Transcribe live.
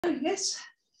Yes.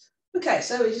 Okay,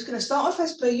 so we're just going to start off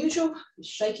as per usual,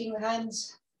 shaking the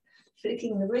hands,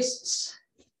 flicking the wrists.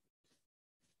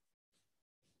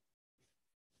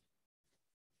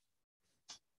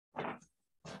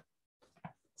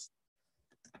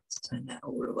 Turn that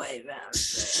all the way around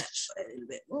there, a little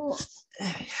bit more.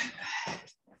 There we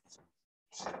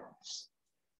go.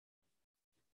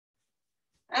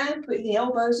 And putting the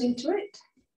elbows into it.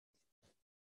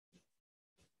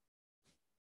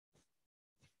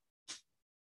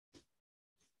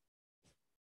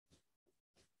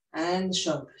 And the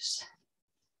shoulders.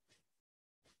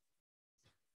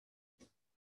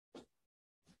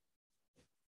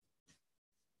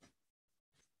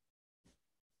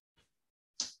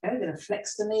 Okay, we're going to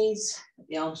flex the knees,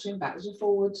 the arms swing backwards and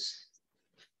forwards.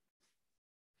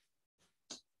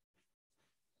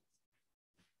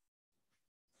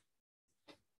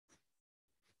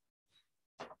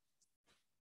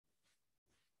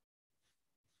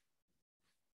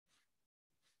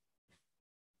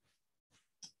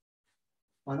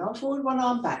 One arm forward, one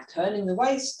arm back, turning the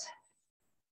waist.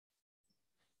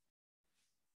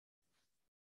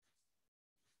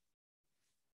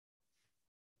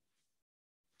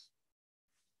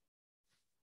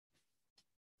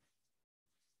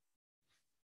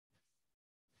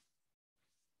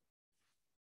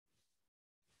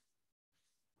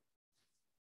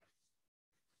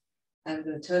 And I'm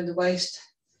going to turn the waist,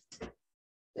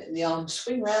 letting the arms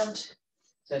swing round.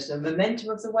 So it's the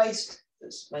momentum of the waist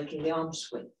that's making the arms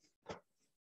swing.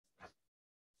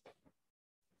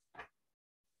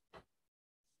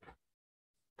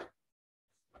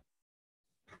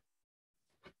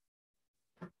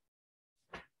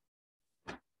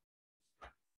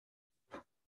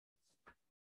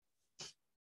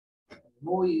 The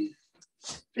more you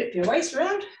flip your waist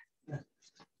around, the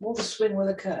more the swing will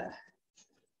occur.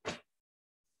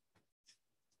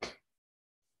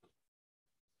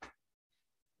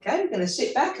 Okay, we're going to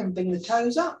sit back and bring the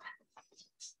toes up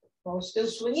while still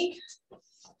swinging.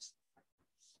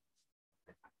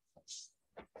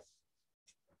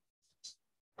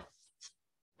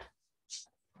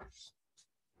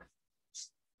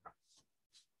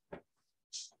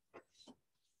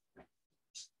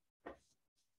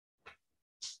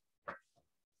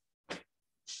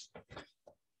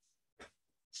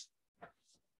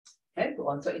 Okay, put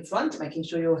one foot in front, making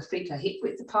sure your feet are hip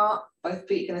width apart. Both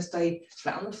feet are going to stay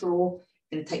flat on the floor.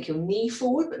 You're going to take your knee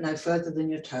forward, but no further than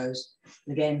your toes.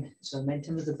 And again, it's the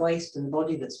momentum of the waist and the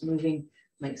body that's moving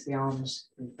makes the arms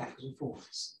move backwards and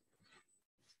forwards.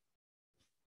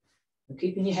 And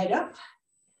keeping your head up.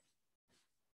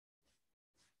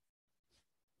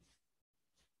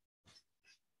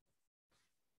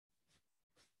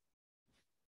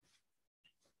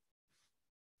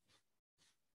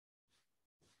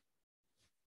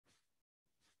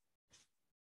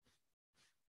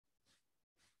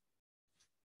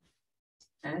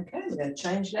 Okay, we're going to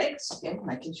change legs, again,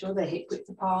 making sure they're hip width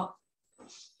apart,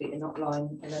 feet are not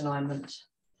lying in alignment.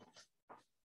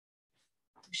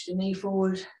 Push the knee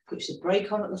forward, push the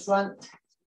brake on at the front,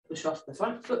 push off the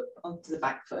front foot onto the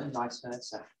back foot and vice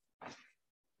versa.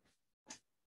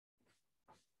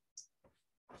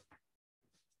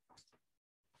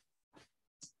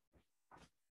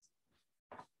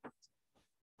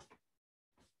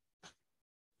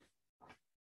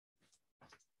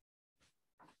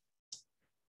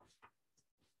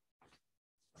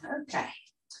 Okay.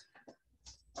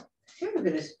 Here we're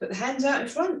going to put the hands out in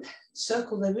front,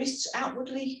 circle the wrists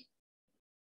outwardly.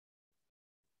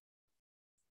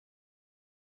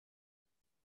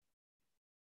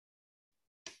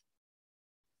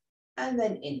 And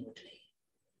then inwardly.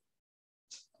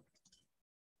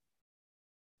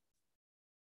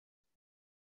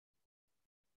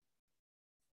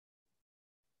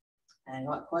 And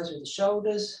likewise with the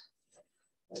shoulders,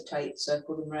 rotate,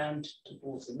 circle them round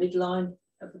towards the midline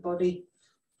of the body.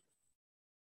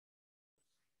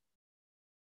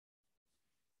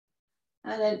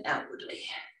 And then outwardly,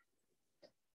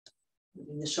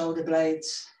 moving the shoulder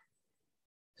blades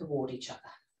toward each other.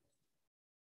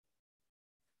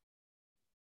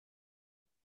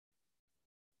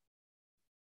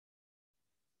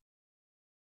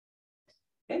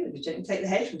 Okay, maybe gently take the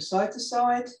head from side to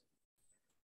side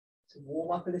to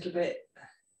warm up a little bit.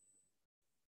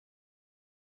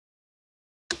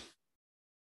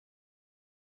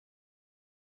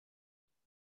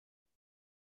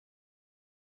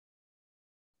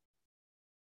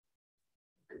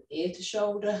 Ear to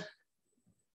shoulder,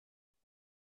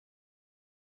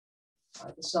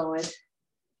 either side.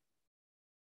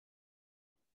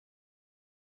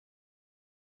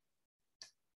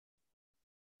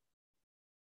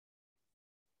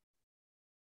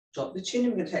 Drop the chin,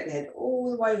 and we're going to take the head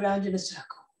all the way around in a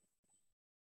circle.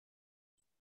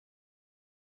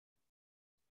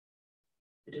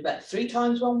 We do about 3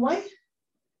 times one way.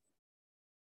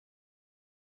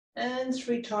 And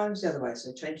 3 times the other way,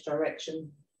 so change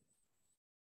direction.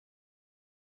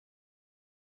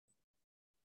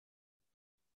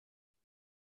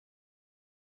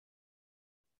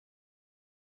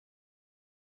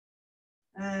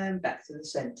 And back to the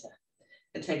center.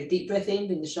 And take a deep breath in,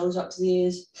 bring the shoulders up to the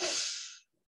ears.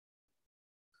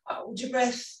 Hold your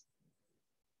breath.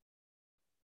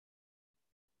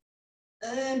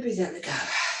 And breathe out, let go.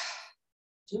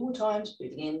 2 more times,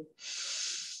 breathing in.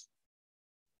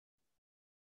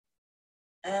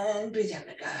 And breathe out,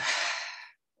 let go.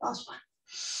 Last one.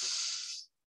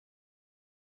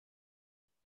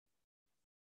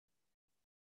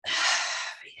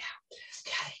 Breathe out.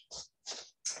 Okay.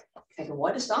 Take a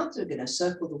wider stance. We're going to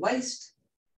circle the waist.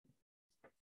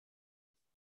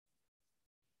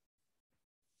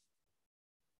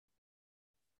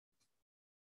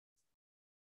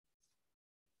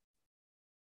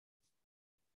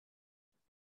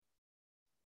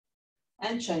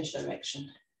 And change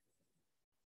direction.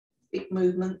 Big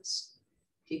movements,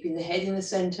 keeping the head in the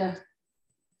center.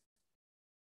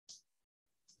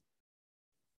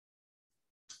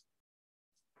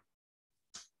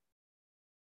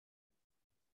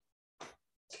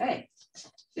 Okay,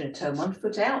 you're going to turn one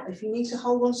foot out. If you need to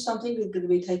hold on to something, you're going to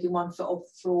be taking 1 foot off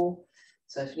the floor.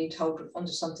 So if you need to hold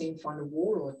onto something, find a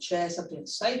wall or a chair, something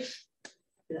that's safe.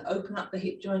 You're going to open up the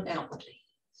hip joint outwardly.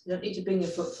 So you don't need to bring your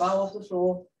foot far off the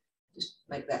floor. Just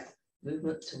make that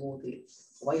movement toward the,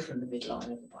 away from the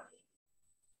midline of the body.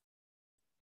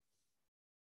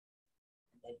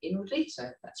 And then inwardly, so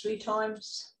that's 3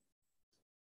 times.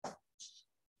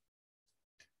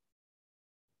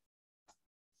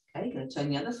 Okay, you're going to turn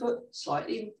the other foot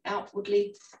slightly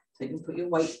outwardly, so you can put your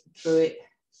weight through it.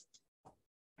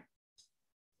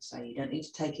 So you don't need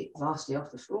to take it vastly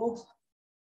off the floor.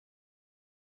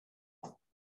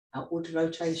 Outward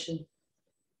rotation.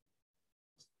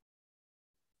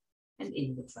 And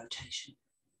inward rotation.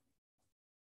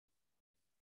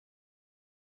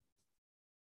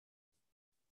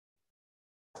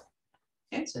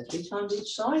 Okay, so 3 times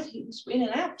each side, you can spin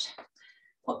and out.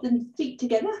 Pop the feet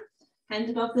together, hand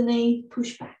above the knee,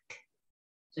 push back.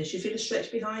 So you should feel a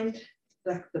stretch behind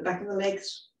the back of the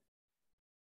legs.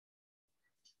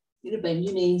 You're going to bend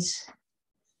your knees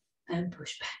and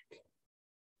push back.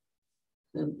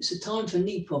 It's a time for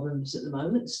knee problems at the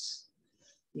moment.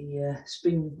 The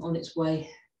spring on its way,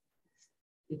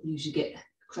 people usually get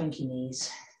cranky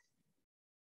knees.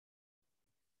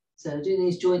 So doing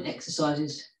these joint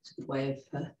exercises is a good way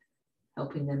of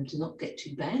helping them to not get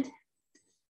too bad.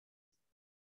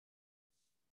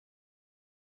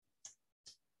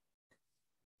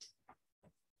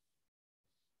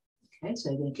 Okay, so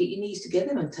you're going to keep your knees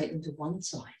together and take them to one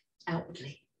side,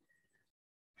 outwardly.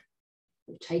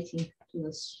 Rotating to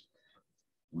this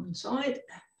one side,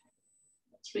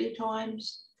 3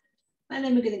 times, and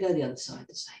then we're going to go the other side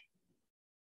the same.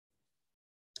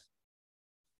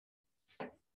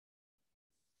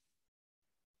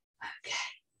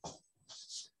 Okay.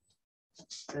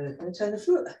 So we're going to turn the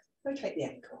foot, rotate the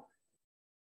ankle.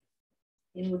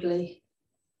 Inwardly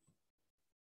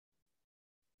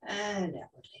and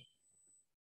outwardly.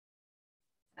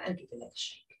 And give the leg a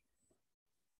shake.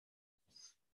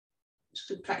 It's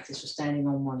good practice for standing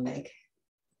on one leg.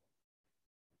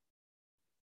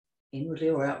 Inwardly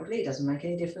or outwardly, it doesn't make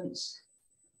any difference.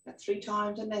 About 3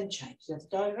 times and then change the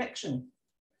other direction.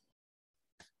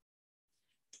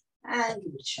 And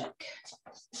give it a shake.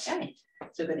 Okay,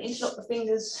 so we're going to interlock the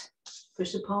fingers,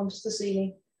 push the palms to the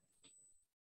ceiling.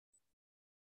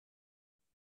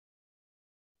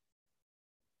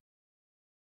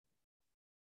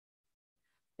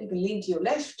 You can lean to your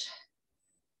left.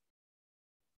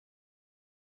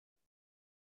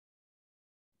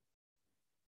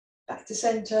 Back to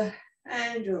center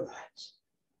and your right.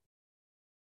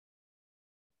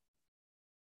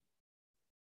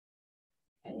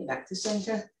 Okay, back to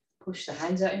center. Push the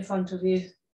hands out in front of you.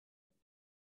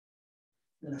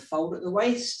 I'm going to fold at the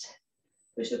waist.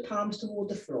 Push the palms toward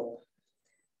the floor.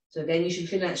 So again, you should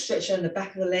feel that stretch on the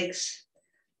back of the legs.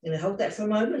 You're going to hold that for a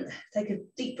moment. Take a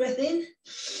deep breath in.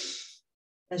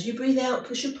 As you breathe out,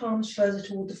 push your palms further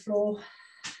toward the floor.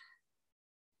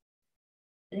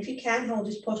 And if you can, hold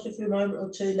this posture for a moment or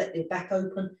two. Let your back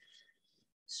open,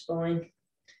 spine.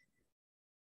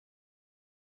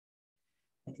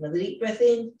 Take another deep breath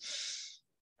in.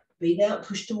 Breathe out,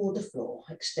 push toward the floor.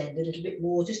 Extend a little bit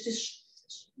more, just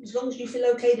as long as you feel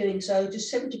okay doing so,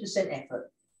 just 70%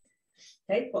 effort.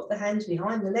 Okay, put the hands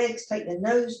behind the legs, take the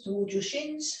nose towards your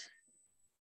shins.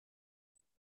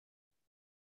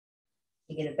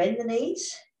 You're going to bend the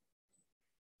knees,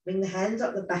 bring the hands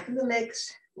up the back of the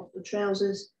legs, not the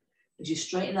trousers. As you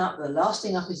straighten up, the last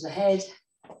thing up is the head.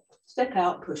 Step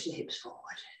out, push the hips forward.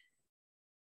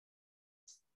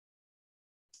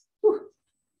 Whew.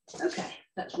 Okay,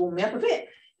 that's warmed me up a bit.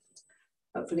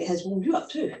 Hopefully it has warmed you up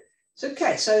too. So,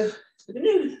 okay, so we're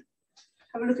going to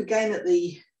have a look again at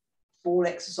the ball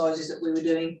exercises that we were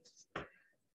doing.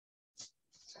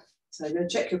 So you're going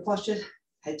to check your posture,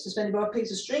 head suspended by a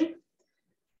piece of string.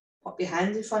 Pop your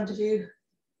hands in front of you,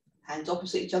 hands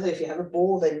opposite each other. If you have a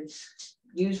ball, then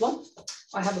use one.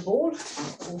 I have a ball,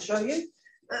 I'll show you.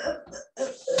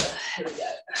 Here we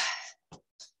go.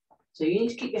 So you need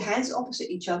to keep your hands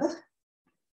opposite each other.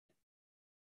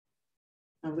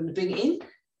 I'm going to bring it in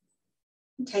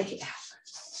and take it out.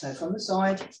 So from the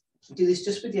side, you do this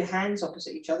just with your hands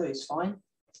opposite each other, it's fine.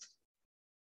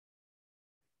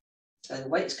 So the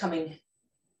weight's coming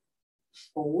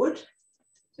forward.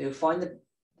 So you'll find the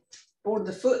ball of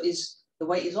the foot is, the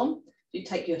weight is on. So you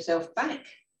take yourself back,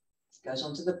 it goes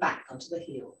onto the back, onto the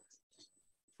heel.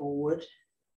 Forward,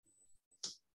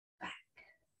 back.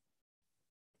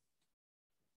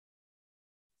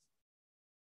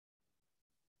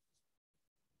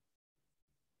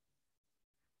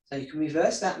 So you can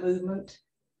reverse that movement.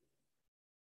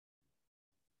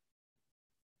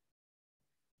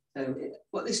 So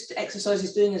what this exercise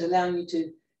is doing is allowing you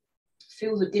to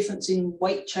feel the difference in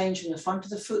weight change from the front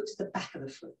of the foot to the back of the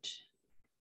foot.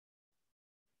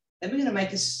 Then we're going to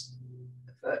make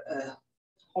a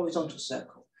horizontal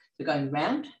circle. We're going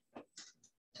round,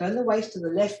 turn the waist to the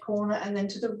left corner and then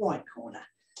to the right corner.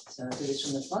 So I'll do this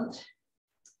from the front.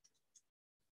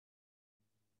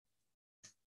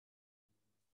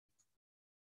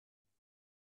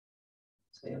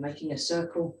 So you're making a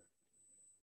circle.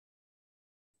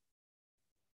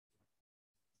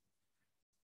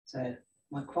 So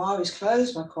my choir is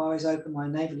closed, my choir is open, my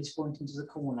navel is pointing to the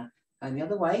corner. And the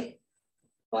other way,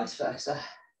 vice versa.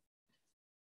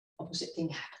 Opposite thing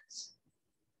happens.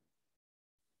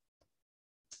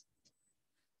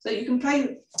 So you can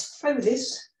play with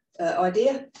this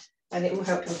idea, and it will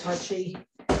help your Tai Chi,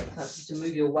 help you to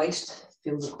move your waist,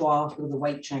 feel the choir, feel the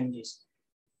weight changes.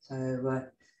 So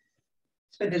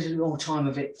spend a little more time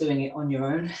of it doing it on your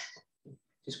own,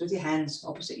 just with your hands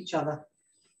opposite each other.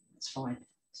 That's fine.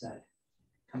 So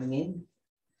coming in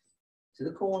to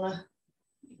the corner,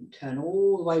 you can turn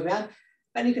all the way around,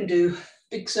 and you can do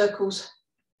big circles,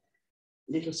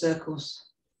 little circles.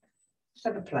 Just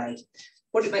have a play.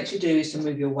 What it makes you do is to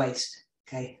move your waist.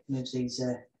 Okay, moves these,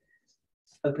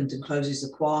 opens and closes the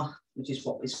choir, which is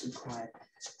what is required.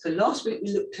 So last week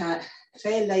we looked at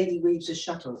Fair Lady Weaves the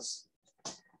Shuttles.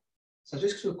 So I'll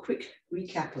just do a quick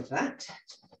recap of that.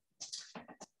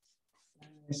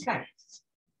 Okay.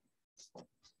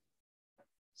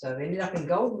 So we ended up in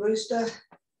Golden Rooster,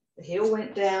 the heel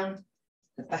went down,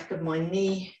 the back of my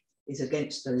knee is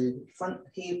against the front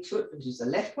heel foot, which is the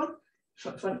left one,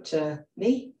 front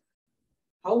knee.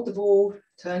 Hold the ball,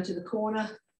 turn to the corner,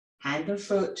 hand and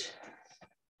foot,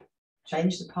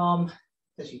 change the palm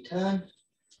as you turn,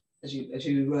 as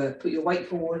you put your weight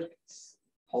forward,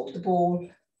 hold the ball,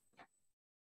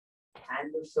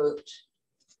 hand and foot,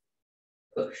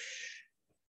 push.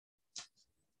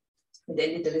 And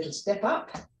then did a little step up.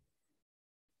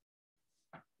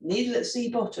 Needle at C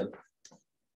bottom.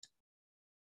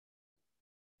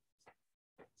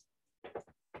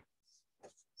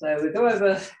 So we go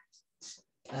over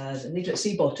the needle at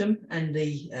C bottom and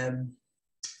the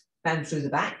band through the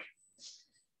back.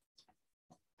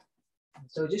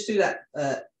 So we'll just do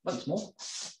that once more.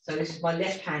 So this is my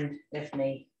left hand, left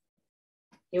knee,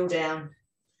 heel down,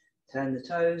 turn the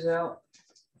toes out,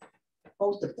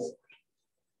 hold the ball.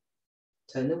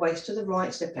 Turn the waist to the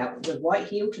right, step out with the right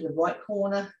heel to the right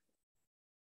corner.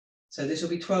 So this will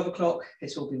be 12 o'clock,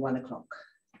 this will be 1 o'clock.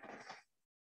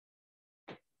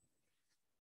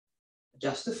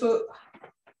 Adjust the foot,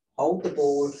 hold the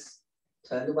ball,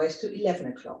 turn the waist to 11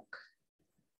 o'clock.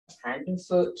 Hand and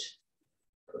foot,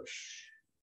 push.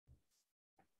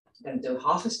 I'm going to do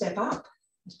half a step up,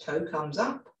 the toe comes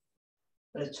up.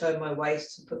 I'm going to turn my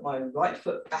waist and put my right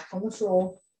foot back on the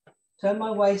floor. Turn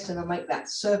my waist and I'll make that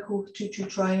circle choo-choo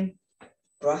train.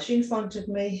 Brush in front of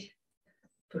me.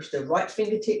 Push the right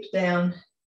fingertips down.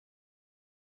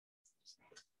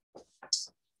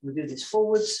 We'll do this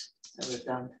forwards. So we've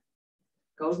done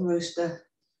Golden Rooster.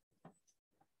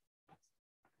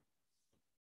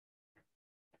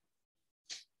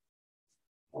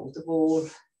 Hold the ball.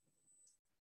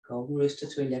 Golden Rooster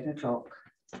to 11 o'clock.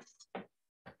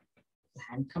 The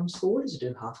Hand comes forward as I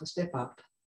do half a step up.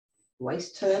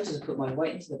 Waist turns as I put my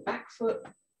weight into the back foot.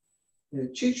 Do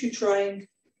a choo-choo train.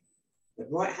 The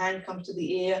right hand comes to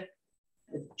the ear.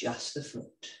 Adjust the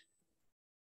foot.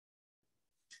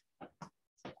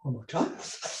 One more time.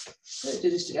 Let's do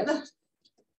this together.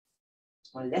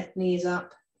 My left knee is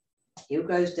up. Heel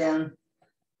goes down.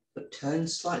 Foot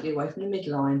turns slightly away from the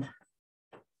midline.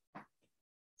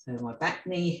 So my back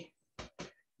knee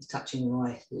is touching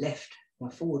my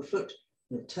forward foot.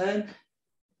 The turn,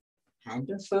 hand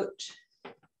and foot,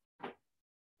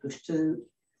 push to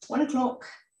 1 o'clock,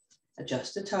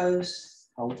 adjust the toes,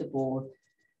 hold the board,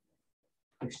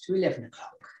 push to 11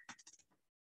 o'clock.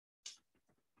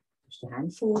 Push the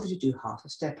hand forward as you do half a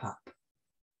step up.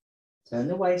 Turn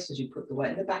the waist as you put the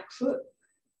weight in the back foot.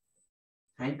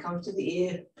 Hand comes to the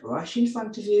ear, brush in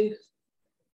front of you.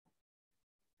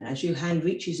 And as your hand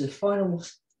reaches the final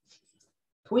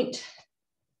point,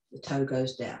 the toe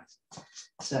goes down.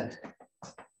 So,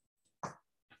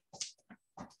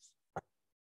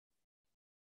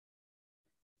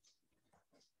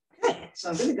 okay, so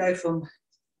I'm going to go from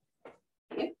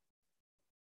here,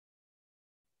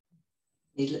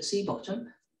 needle at C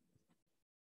bottom.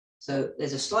 So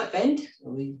there's a slight bend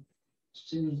in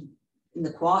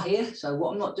the quad here. So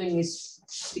what I'm not doing is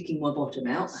sticking my bottom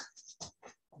out.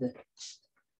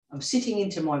 I'm sitting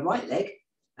into my right leg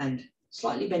and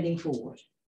slightly bending forward,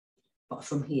 but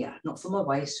from here, not from my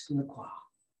waist, from the quad.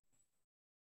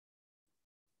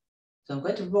 So I'm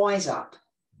going to rise up.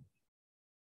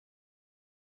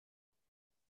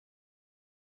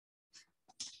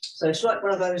 So it's like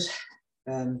one of those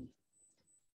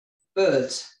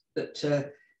birds that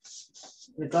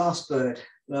the glass bird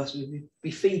will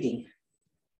be feeding.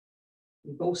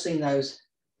 You've all seen those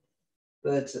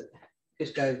birds that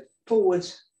just go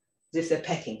forwards as if they're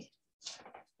pecking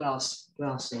glass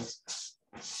things.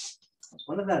 It's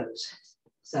one of those.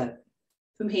 So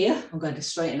from here, I'm going to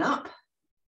straighten up.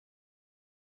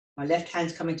 My left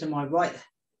hand's coming to my right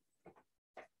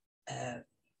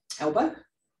elbow.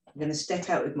 I'm going to step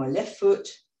out with my left foot.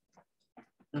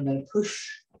 I'm going to push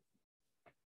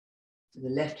to the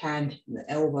left hand and the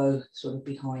elbow sort of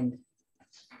behind,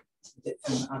 a bit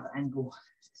from the other angle.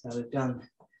 So we've done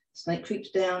snake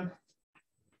creeps down,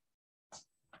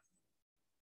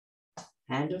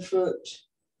 hand and foot,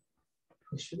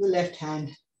 push with the left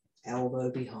hand, elbow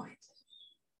behind.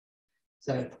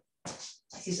 So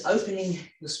this is opening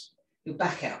your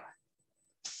back out,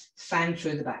 fan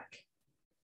through the back.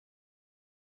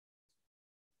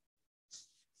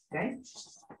 Okay.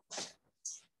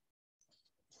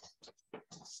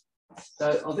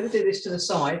 So I'm going to do this to the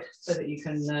side so that you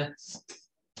can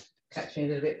catch me a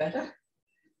little bit better.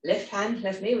 Left hand,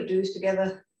 left knee, we'll do this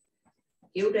together.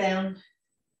 Heel down,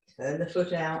 turn the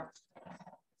foot out,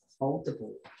 hold the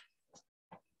ball.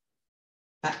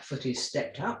 Back foot is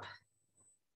stepped up.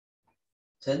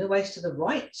 Turn the waist to the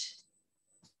right,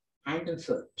 hand and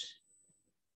foot.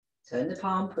 Turn the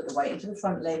palm, put the weight into the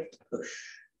front leg, push.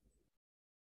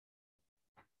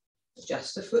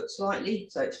 Adjust the foot slightly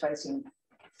so it's facing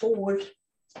forward.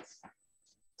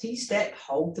 T-step,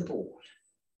 hold the board.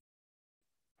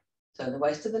 Turn the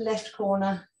waist to the left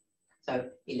corner. So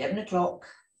 11 o'clock,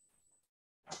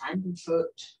 hand and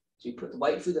foot. So you put the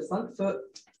weight through the front foot,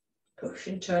 push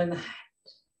and turn the hand.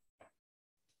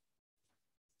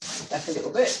 Back a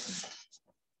little bit.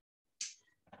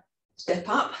 Step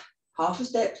up, half a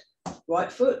step,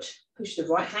 right foot, push the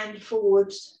right hand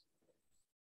forwards.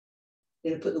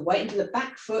 You're going to put the weight into the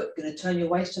back foot, going to turn your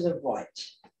waist to the right.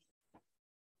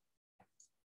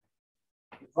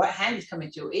 Right hand is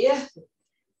coming to your ear,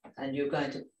 and you're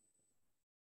going to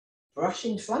brush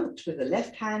in front with the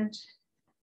left hand.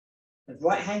 The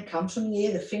right hand comes from the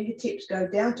ear, the fingertips go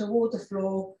down toward the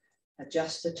floor,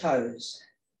 adjust the toes.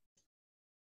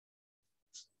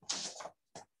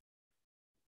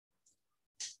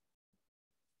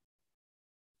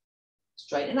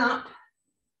 Straighten up.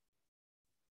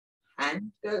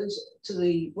 Hand goes to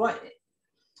the right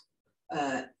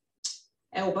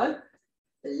elbow.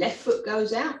 The left foot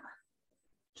goes out.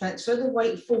 Transfer the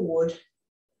weight forward.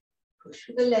 Push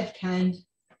with the left hand.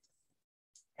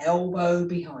 Elbow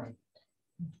behind.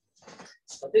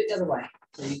 I'll do it the other way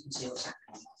so you can see what's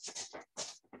happening.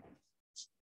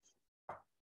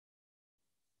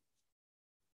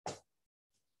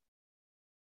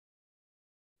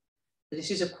 This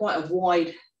is quite a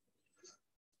wide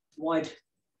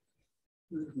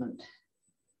movement.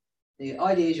 The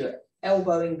idea is you're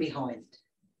elbowing behind,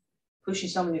 pushing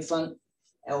someone in front,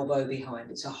 elbow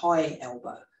behind. It's a high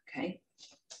elbow, okay?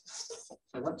 So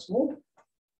once more.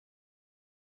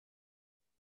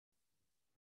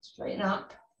 Straighten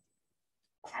up,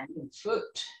 hand and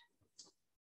foot,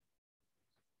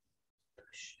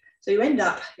 So you end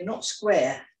up, you're not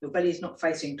square, your belly is not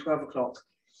facing 12 o'clock,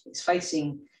 it's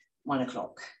facing 1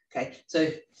 o'clock. Okay, so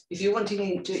if you're wanting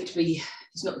it to be,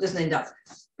 it doesn't end up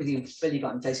with your belly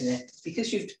button facing there,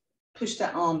 because you've pushed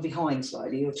that arm behind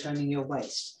slightly, you're turning your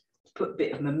waist to put a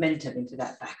bit of momentum into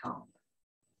that back arm.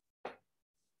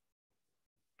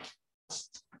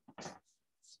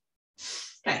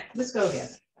 Okay, let's go again.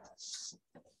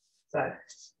 So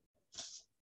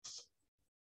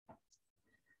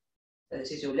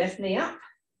this is your left knee up,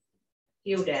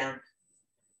 heel down.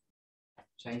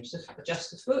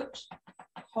 Adjust the foot,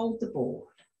 hold the board.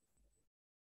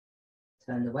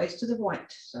 Turn the waist to the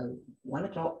right, so 1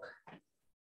 o'clock.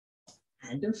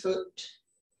 Hand and foot,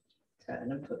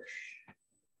 turn and push.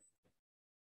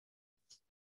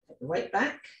 Take the weight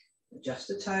back, adjust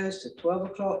the toes to 12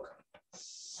 o'clock.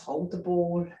 Hold the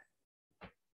ball,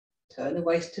 turn the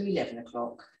waist to 11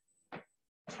 o'clock.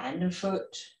 Hand and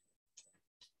foot,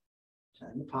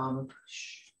 turn the palm and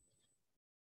push.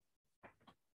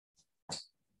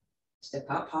 Step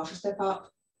up, half a step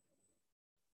up.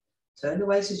 Turn the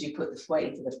waist as you put the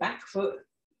weight into the back foot.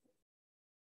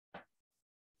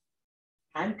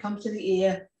 Hand comes to the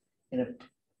ear in a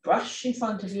brush in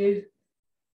front of you.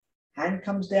 Hand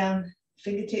comes down,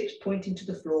 fingertips pointing to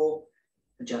the floor.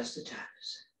 Adjust the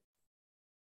toes.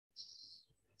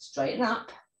 Straighten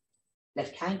up.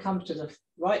 Left hand comes to the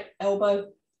right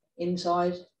elbow,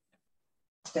 inside.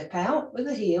 Step out with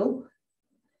the heel.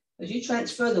 As you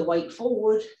transfer the weight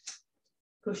forward,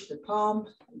 push the palm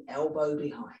and elbow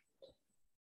behind.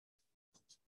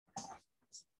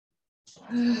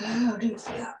 I'll do it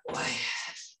that way.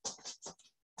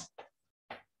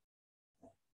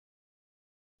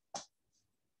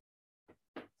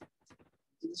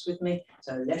 Do this with me.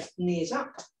 So left knee is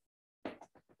up.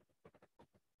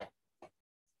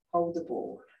 Hold the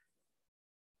board.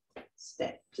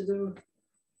 Step to the.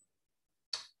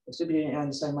 We'll still be doing it around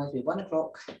the same way. 1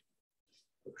 o'clock.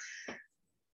 Push.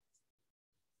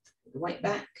 Put the weight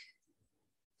back.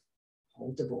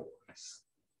 Hold the board.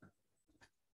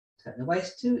 Turn the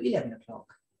waist to 11 o'clock.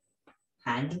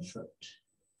 Hand and foot.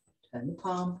 Turn the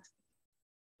palm.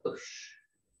 Push.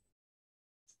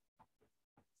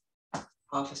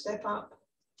 Half a step up.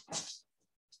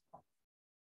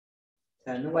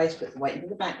 Turn the waist, put the weight into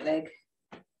the back leg.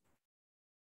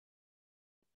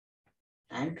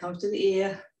 Hand comes to the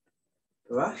ear.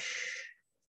 Brush.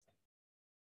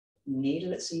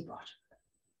 Needle at C bottom.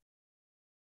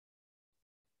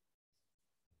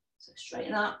 So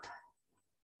straighten up.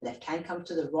 Left hand comes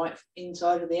to the right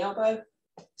inside of the elbow.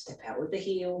 Step out with the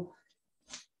heel.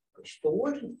 Push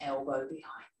forward and elbow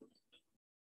behind.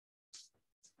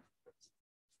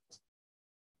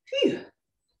 Phew,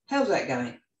 how's that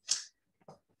going?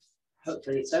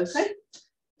 Hopefully it's okay.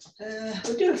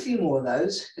 We'll do a few more of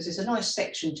those because it's a nice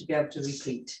section to be able to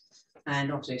repeat.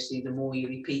 And obviously the more you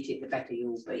repeat it, the better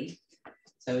you'll be.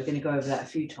 So we're going to go over that a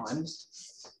few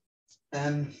times.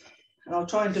 And I'll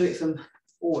try and do it from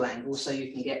all angles so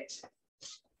you can get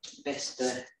the best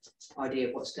idea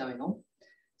of what's going on.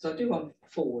 So I'll do one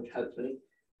forward, hopefully.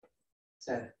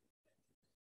 So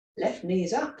left knee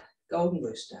is up, golden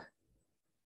rooster.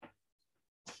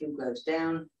 Heel goes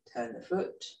down, turn the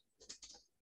foot,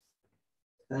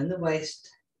 turn the waist,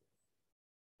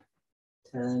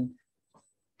 turn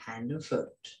hand and foot,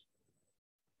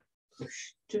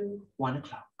 push to 1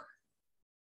 o'clock.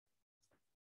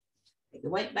 Take the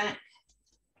weight back,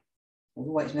 all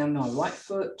the weight's now on my right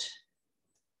foot,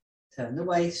 turn the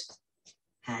waist,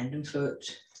 hand and foot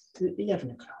to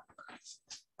 11 o'clock.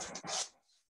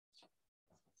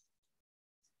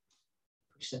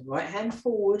 Push the right hand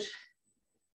forward,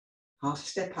 half a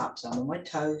step up, so I'm on my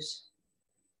toes.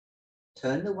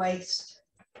 Turn the waist.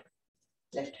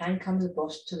 Left hand comes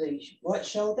across to the right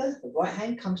shoulder. The right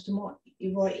hand comes to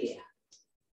your right ear.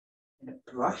 And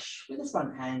a brush with the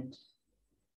front hand.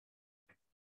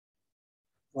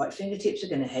 Right fingertips are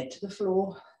going to head to the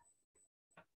floor.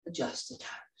 Adjust the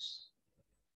toes.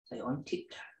 So you're on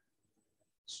tiptoe.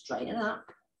 Straighten up.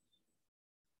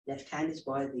 Left hand is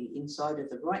by the inside of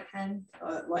the right hand,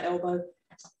 right elbow.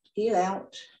 Heel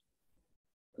out.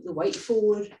 Put the weight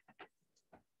forward.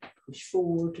 Push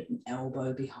forward and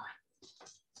elbow behind.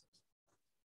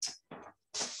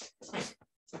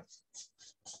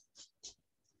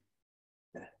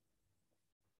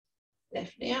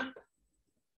 Left knee up.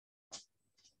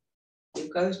 Heel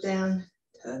goes down,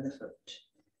 turn the foot.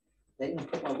 Then I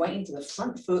put my weight into the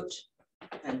front foot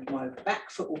and my back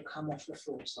foot will come off the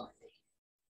floor slightly.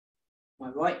 My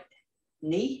right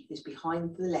knee is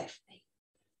behind the left knee.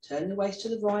 Turn the waist to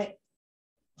the right,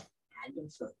 hand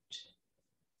and foot.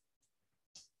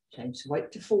 Change the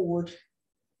weight to forward,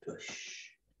 push.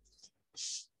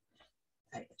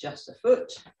 Okay, adjust the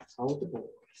foot, hold the board.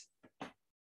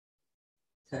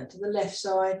 Turn to the left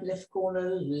side, left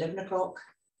corner, 11 o'clock,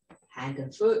 hand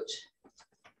and foot,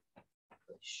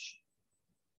 push.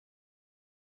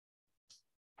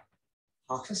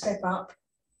 Half a step up,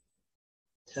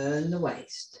 turn the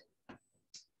waist.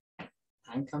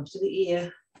 Hand comes to the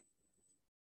ear,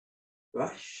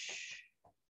 brush,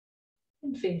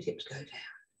 and fingertips go down.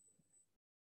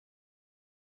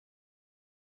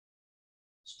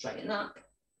 Straighten up,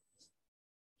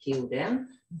 heel down,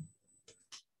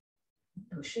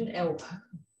 push an elbow.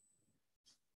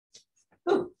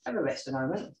 Oh, have a rest a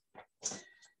moment.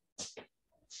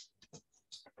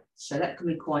 So that can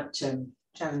be quite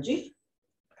challenging.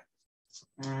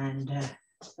 And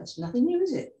that's nothing new,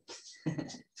 is it?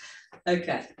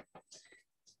 Okay.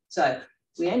 So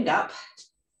we end up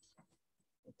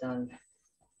done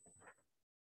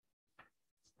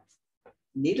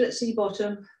needle at C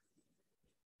bottom,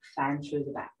 fan through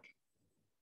the back.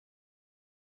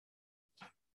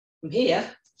 From here,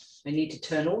 we need to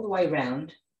turn all the way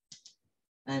round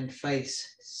and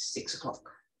face 6 o'clock.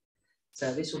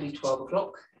 So this will be 12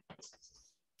 o'clock.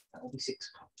 That will be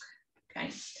 6 o'clock.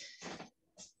 Okay.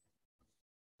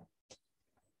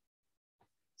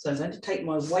 So I'm going to take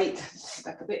my weight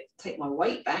back a bit, take my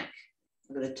weight back.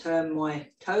 I'm going to turn my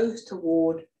toes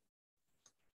toward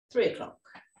 3 o'clock.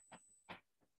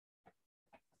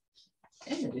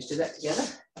 Okay, we'll just do that together.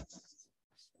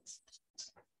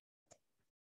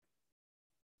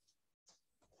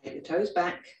 Take the toes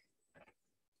back,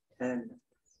 turn.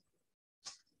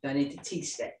 Going into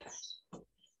T-step.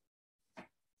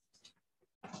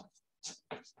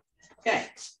 Okay.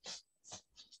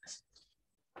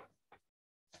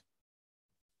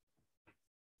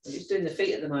 We're just doing the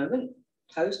feet at the moment.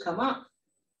 Toes come up,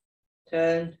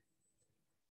 turn,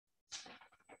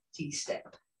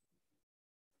 T-step.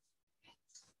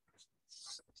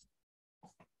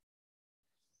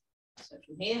 So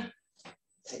from here,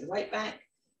 take the weight back,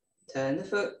 turn the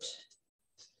foot,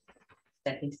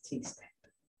 step into T-step.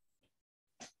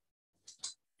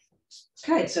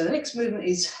 Okay, so the next movement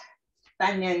is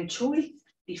Banyan Choi,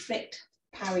 deflect,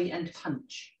 parry and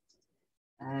punch.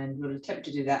 And we'll attempt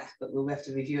to do that, but we'll have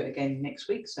to review it again next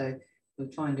week. So we'll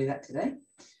try and do that today.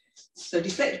 So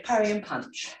deflect, parry and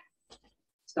punch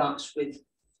starts with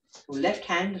your left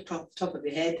hand, the top of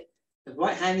your head. The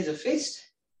right hand is a fist.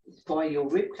 It's by your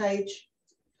rib cage.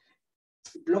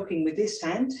 Blocking with this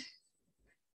hand.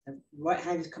 The right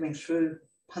hand is coming through,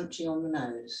 punching on the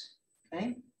nose.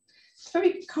 Okay. It's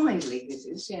very kindly, this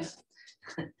is, yeah.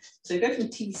 So you go from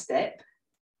T-step.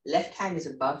 Left hand is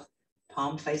above,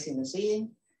 palm facing the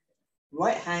ceiling.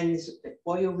 Right hand is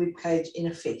by your rib cage in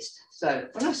a fist. So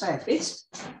when I say a fist,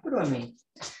 what do I mean?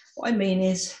 What I mean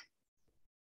is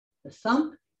the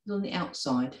thumb is on the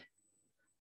outside.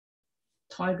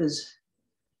 Tiger's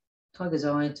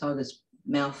eye, tiger's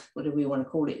mouth, whatever you want to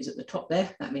call it, is at the top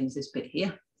there. That means this bit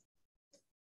here.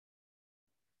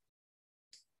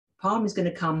 Palm is going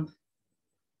to come,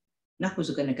 knuckles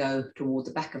are going to go toward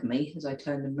the back of me as I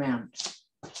turn them round.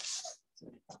 So,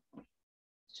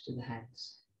 just do the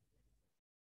hands.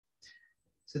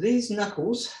 So these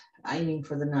knuckles are aiming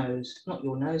for the nose, not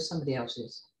your nose, somebody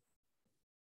else's.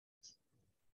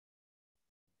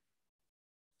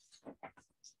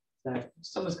 So if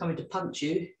someone's coming to punch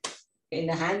you, getting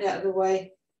the hand out of the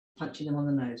way, punching them on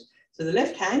the nose. So the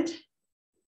left hand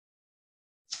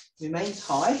remains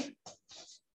high.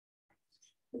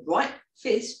 The right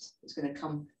fist is going to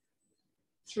come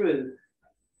through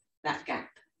that gap.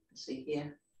 See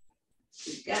here,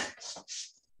 big gap.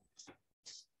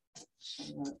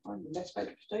 I'm going to find the best way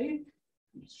to show you.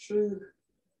 Through.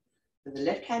 So the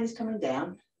left hand is coming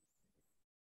down.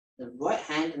 The right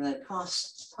hand, and they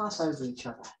pass over each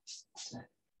other. So,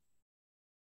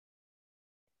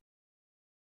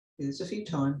 do this a few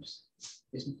times.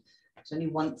 It's only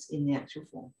once in the actual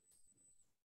form.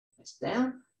 Press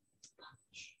down,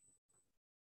 punch.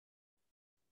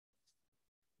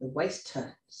 The waist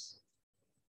turns.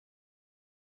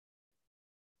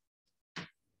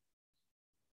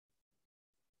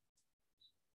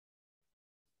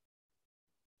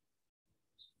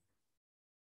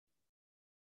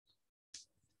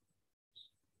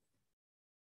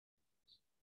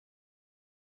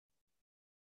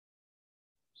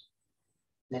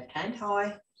 Left hand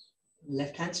high,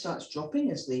 left hand starts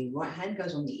dropping as the right hand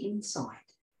goes on the inside.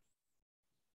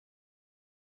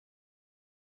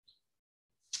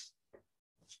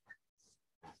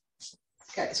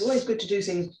 Okay, it's always good to do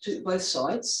things to both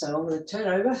sides. So I'm going to turn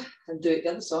over and do it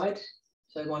the other side.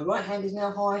 So my right hand is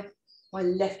now high, my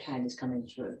left hand is coming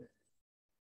through.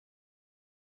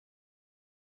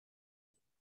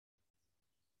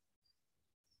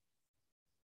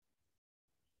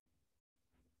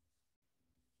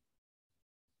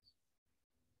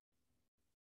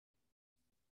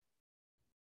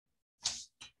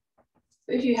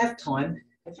 But if you have time,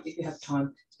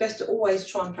 it's best to always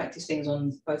try and practice things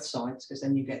on both sides, because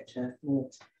then you get more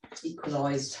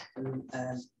equalised,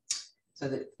 so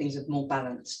that things are more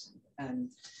balanced.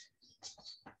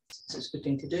 So it's a good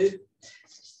thing to do.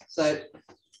 So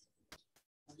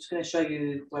I'm just going to show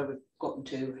you where we've gotten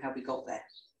to, how we got there.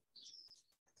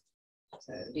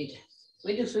 So we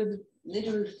did through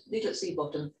the needle at C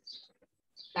bottom,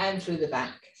 down through the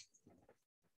back.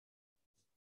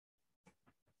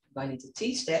 Going into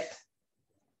T-step.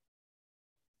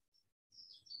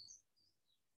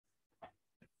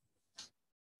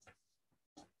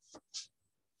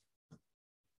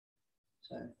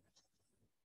 So,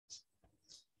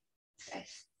 okay,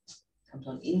 comes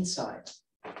on inside.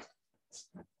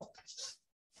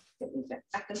 Get me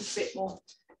back a little bit more.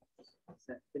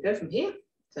 So we go from here.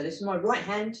 So this is my right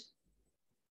hand.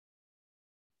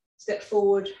 Step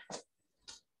forward.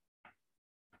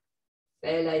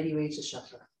 Fair lady reads a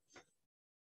shutter.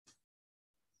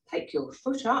 Take your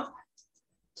foot up,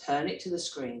 turn it to the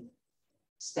screen.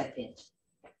 Step in.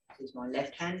 This is my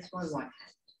left hand, this is my right hand.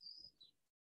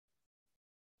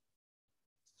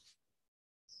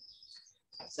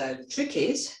 So the trick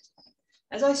is,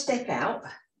 as I step out,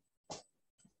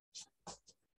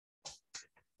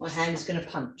 my hand is going to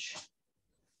punch.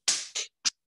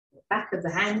 The back of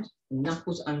the hand,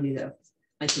 knuckles only that are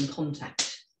making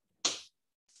contact.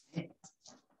 Okay.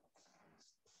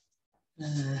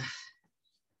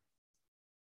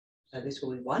 So this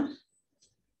will be 1,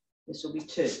 this will be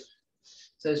 2.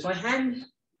 So as my hand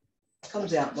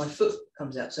comes out, my foot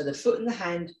comes out. So the foot and the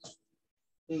hand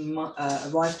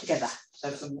arrive together. So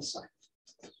from this side,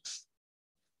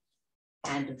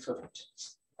 hand and foot,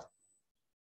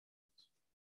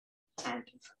 hand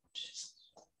and foot.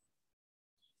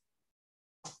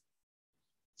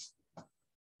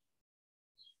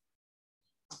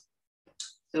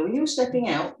 So when you're stepping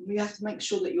out, you have to make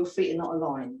sure that your feet are not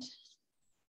aligned.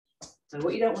 So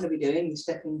what you don't want to be doing is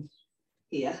stepping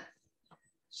here.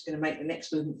 Just going to make the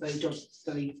next movement very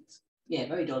dodgy.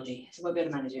 You won't be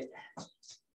able to manage it.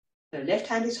 So left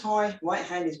hand is high, right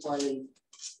hand is by the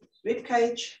rib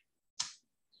cage.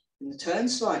 And turn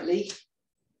slightly.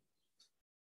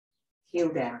 Heel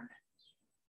down.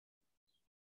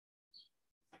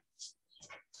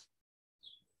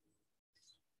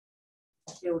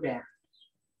 Heel down.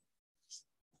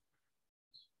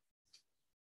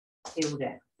 Heel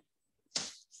down.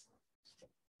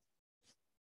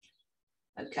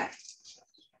 Okay.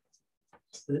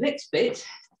 So the next bit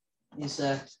is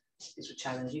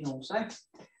challenging also.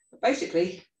 But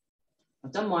basically,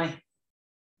 I've done my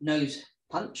nose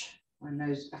punch, my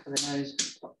nose, back of the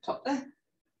nose, top there.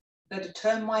 I'm going to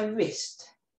turn my wrist.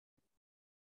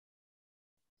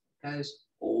 Goes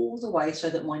all the way so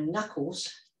that my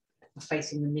knuckles are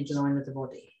facing the midline of the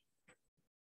body.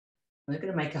 I'm going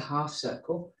to make a half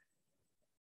circle.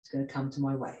 It's going to come to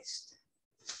my waist.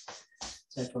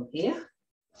 So from here,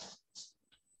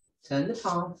 turn the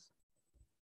palm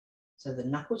so the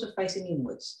knuckles are facing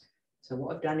inwards. So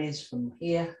what I've done is from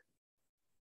here,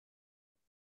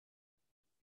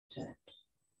 turn.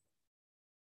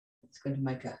 It's going to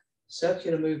make a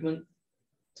circular movement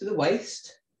to the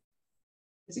waist.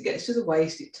 As it gets to the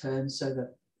waist, it turns so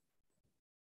the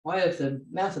eye of the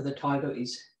mouth of the tiger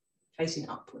is facing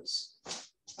upwards.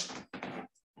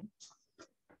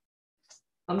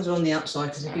 Thumbs are on the outside,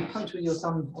 because if you punch with your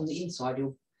thumb on the inside,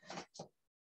 you'll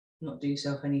not do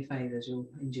yourself any favours, you'll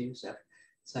injure yourself.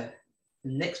 So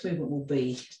the next movement will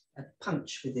be a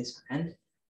punch with this hand.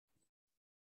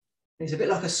 It's a bit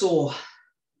like a saw,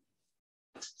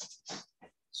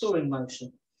 sawing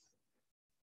motion.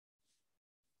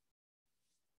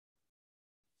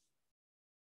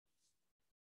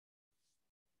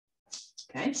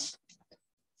 Okay. So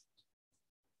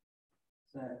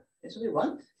this will be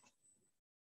 1,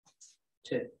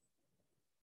 2.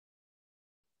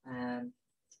 And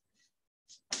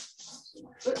my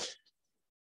foot.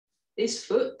 This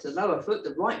foot, the lower foot,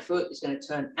 the right foot is going to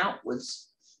turn outwards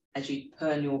as you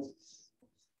turn your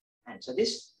hand. So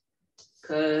this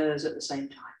occurs at the same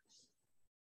time.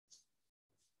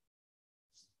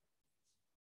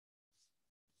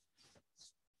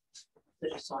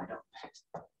 Put it side up.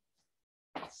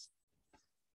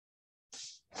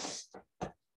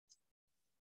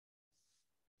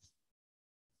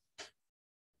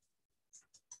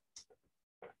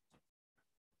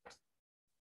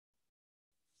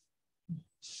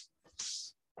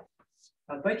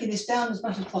 By breaking this down as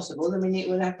much as possible, then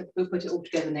we'll put it all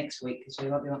together next week, because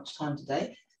we won't be much time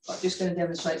today. But I'm just going to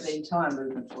demonstrate the entire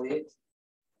movement for you.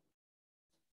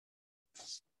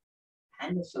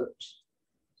 Hand and foot.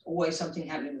 Always something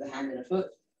happening with the hand and the foot.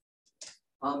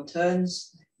 Arm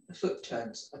turns, the foot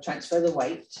turns. I transfer the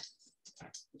weight.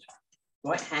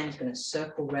 Right hand is going to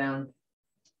circle round,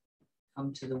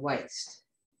 come to the waist.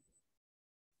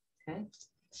 Okay.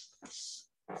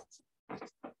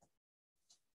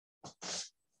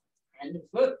 And the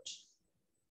foot.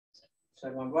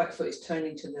 So my right foot is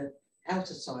turning to the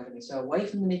outer side of me. So away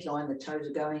from the midline, the toes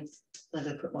are going. I'm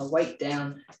going to put my weight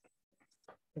down.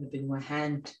 I'm going to bring my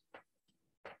hand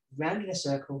round in a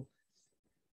circle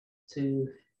to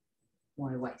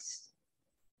my waist.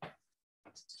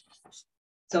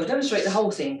 So I'll demonstrate the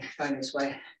whole thing going this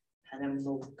way, and then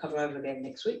we'll cover over again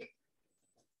next week.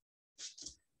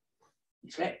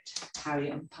 Deflect, parry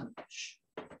and punch.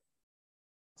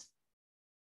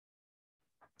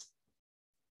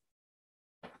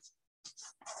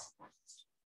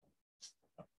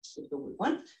 So we'll go with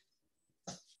 1,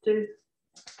 2,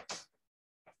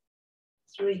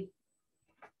 3.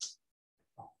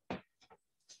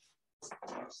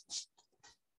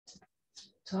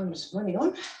 Time's running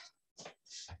on.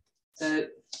 So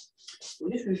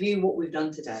we'll just review what we've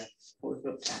done today, what we've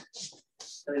looked at.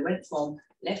 So we went from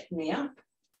left knee up,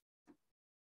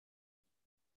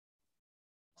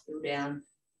 go down,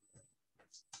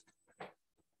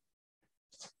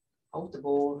 hold the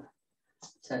ball,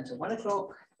 turn to 1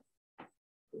 o'clock,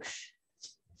 push.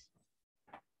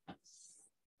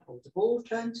 Hold the ball,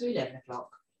 turn to 11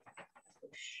 o'clock,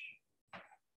 push.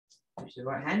 Push the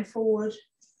right hand forward,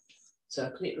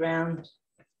 circle it round,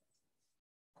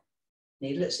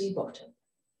 needle at C bottom.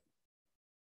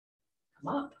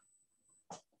 Come up,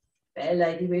 fair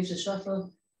lady moves the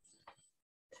shuttle,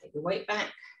 take the weight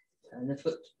back, turn the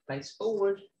foot face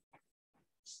forward,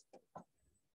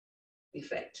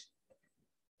 deflect.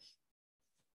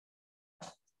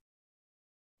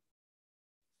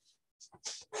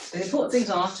 The important things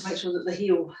are to make sure that the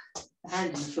heel, the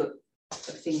hand and the foot,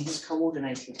 everything is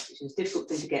coordinated, which is a difficult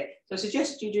thing to get. So I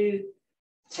suggest you do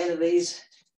 10 of these,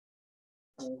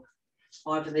 or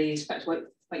 5 of these, perhaps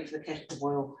wait for the kettle to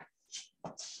boil.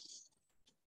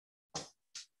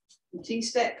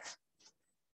 T-step,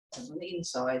 on the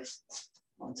inside,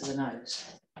 onto the nose.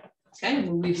 Okay, and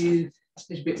we'll review a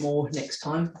little bit more next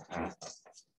time.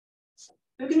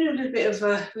 We're going to do a little bit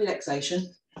of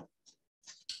relaxation.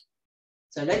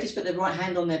 So ladies put their right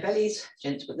hand on their bellies,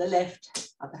 gents put their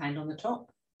left, other hand on the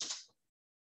top.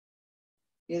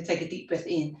 You're going to take a deep breath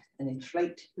in and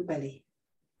inflate your belly.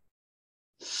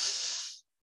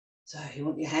 So you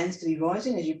want your hands to be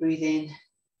rising as you breathe in.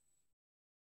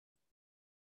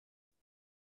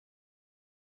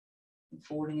 And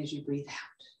falling as you breathe out.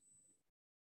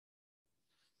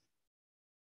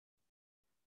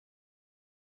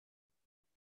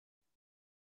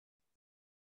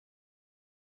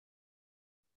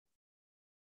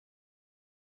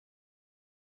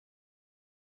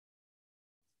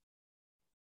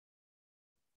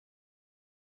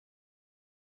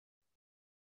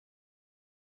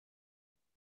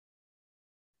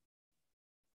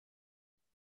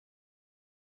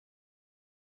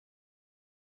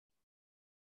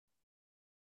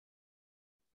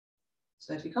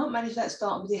 So if you can't manage that,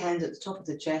 start with your hands at the top of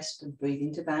the chest and breathe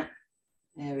into that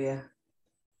area.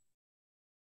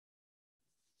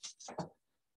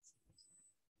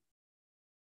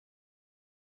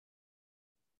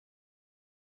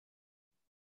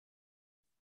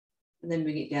 And then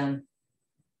bring it down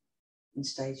in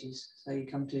stages. So you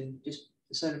come to just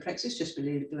the solar plexus, just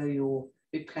below your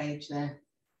rib cage there.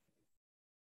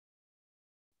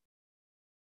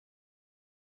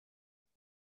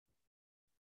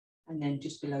 And then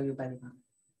just below your belly button.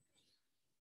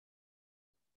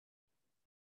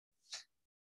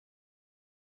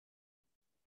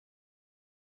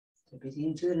 So breathing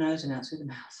in through the nose and out through the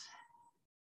mouth.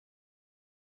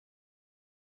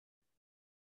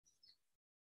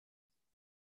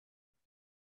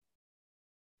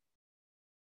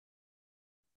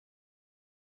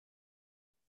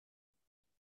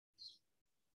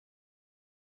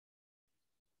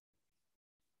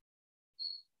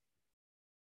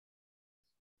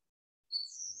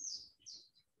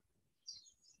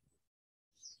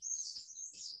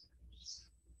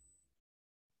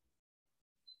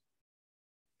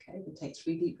 Okay, we'll take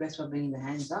 3 deep breaths while bringing the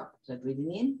hands up. So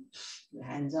breathing in, the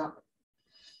hands up.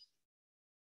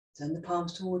 Turn the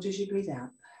palms towards you as you breathe out.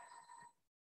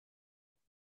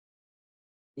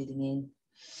 Breathing in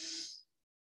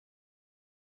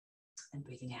and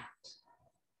breathing out.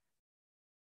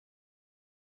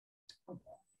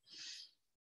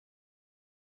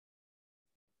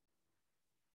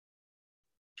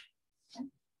 Okay.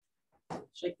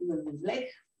 Shake the one leg.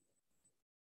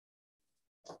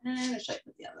 And a shake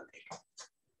with the other leg.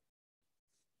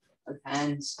 Both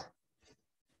hands.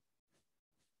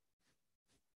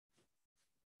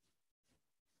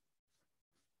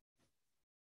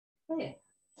 There.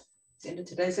 It's the end of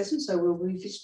today's lesson, so we'll revisit